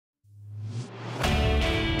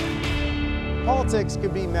Politics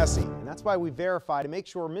can be messy, and that's why we verify to make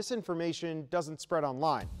sure misinformation doesn't spread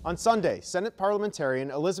online. On Sunday, Senate Parliamentarian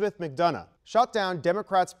Elizabeth McDonough shot down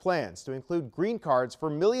Democrats' plans to include green cards for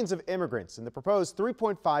millions of immigrants in the proposed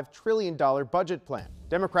 $3.5 trillion budget plan.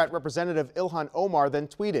 Democrat Representative Ilhan Omar then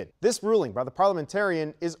tweeted, "This ruling by the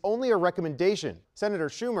parliamentarian is only a recommendation. Senator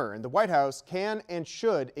Schumer and the White House can and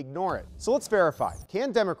should ignore it." So let's verify.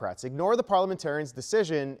 Can Democrats ignore the parliamentarian's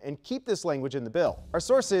decision and keep this language in the bill? Our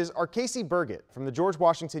sources are Casey Burgett from the George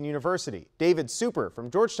Washington University, David Super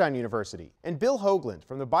from Georgetown University, and Bill Hoagland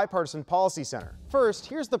from the Bipartisan Policy Center. First,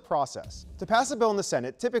 here's the process. To pass a bill in the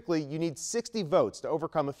Senate, typically you need 60 votes to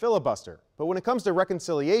overcome a filibuster. But when it comes to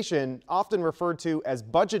reconciliation, often referred to as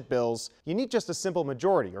budget bills, you need just a simple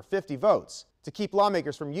majority, or 50 votes. To keep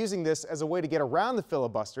lawmakers from using this as a way to get around the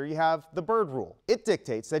filibuster, you have the Byrd Rule. It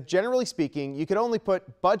dictates that, generally speaking, you can only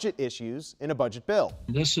put budget issues in a budget bill.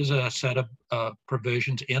 This is a set of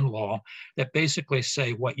provisions in law that basically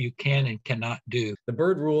say what you can and cannot do. The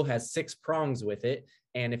Byrd Rule has 6 prongs with it.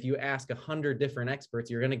 And if you ask 100 different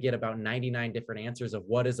experts, you're going to get about 99 different answers of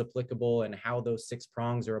what is applicable and how those 6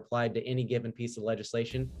 prongs are applied to any given piece of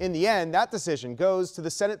legislation. In the end, that decision goes to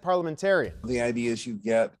the Senate parliamentarian. The idea is you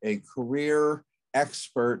get a career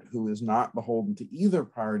expert who is not beholden to either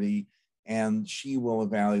party, and she will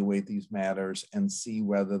evaluate these matters and see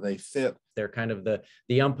whether they fit. They're kind of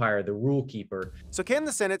the umpire, the rule keeper. So can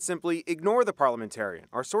the Senate simply ignore the parliamentarian?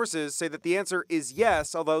 Our sources say that the answer is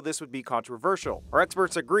yes, although this would be controversial. Our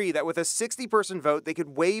experts agree that with a 60-person vote, they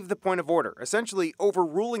could waive the point of order, essentially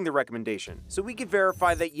overruling the recommendation. So we could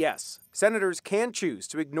verify that yes, senators can choose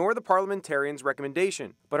to ignore the parliamentarian's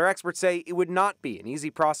recommendation, but our experts say it would not be an easy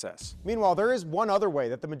process. Meanwhile, there is one other way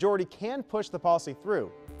that the majority can push the policy through.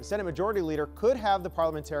 The Senate Majority Leader could have the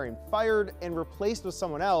parliamentarian fired and replaced with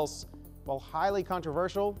someone else. While highly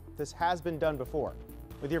controversial, this has been done before.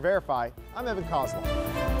 With your Verify, I'm Evan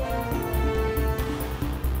Kozlov.